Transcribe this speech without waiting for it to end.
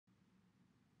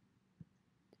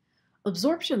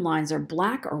Absorption lines are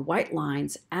black or white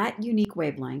lines at unique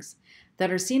wavelengths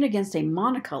that are seen against a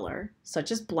monocolor,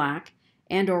 such as black,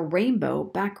 and or rainbow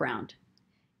background,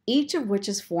 each of which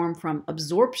is formed from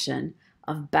absorption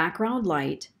of background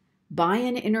light by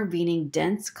an intervening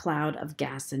dense cloud of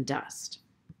gas and dust.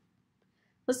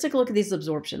 Let's take a look at these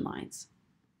absorption lines.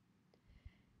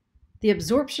 The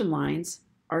absorption lines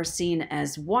are seen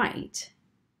as white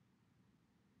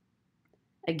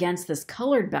against this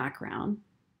colored background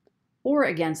or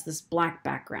against this black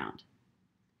background.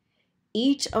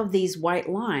 Each of these white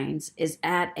lines is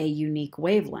at a unique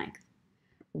wavelength.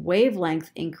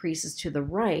 Wavelength increases to the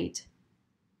right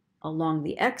along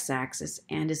the x-axis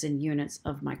and is in units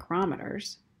of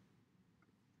micrometers.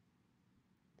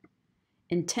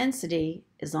 Intensity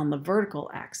is on the vertical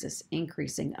axis,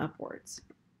 increasing upwards.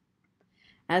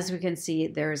 As we can see,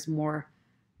 there is more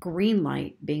green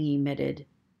light being emitted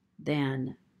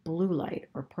than blue light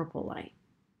or purple light.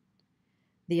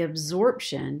 The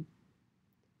absorption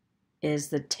is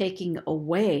the taking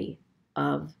away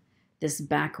of this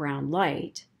background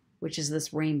light, which is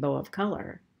this rainbow of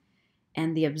color,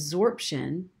 and the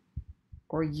absorption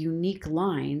or unique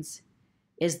lines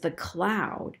is the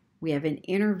cloud. We have an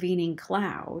intervening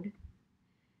cloud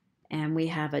and we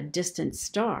have a distant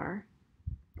star.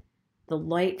 The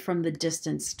light from the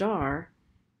distant star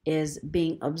is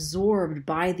being absorbed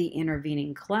by the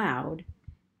intervening cloud,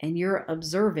 and you're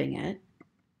observing it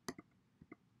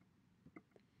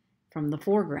from the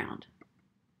foreground.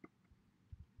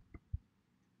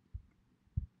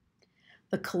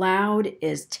 The cloud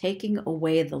is taking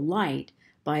away the light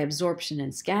by absorption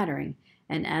and scattering,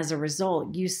 and as a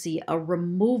result, you see a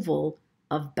removal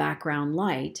of background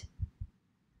light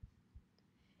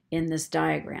in this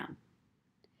diagram.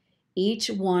 Each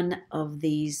one of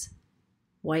these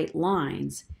white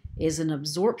lines is an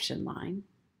absorption line,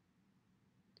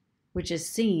 which is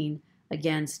seen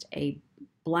against a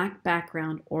black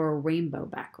background or a rainbow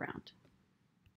background.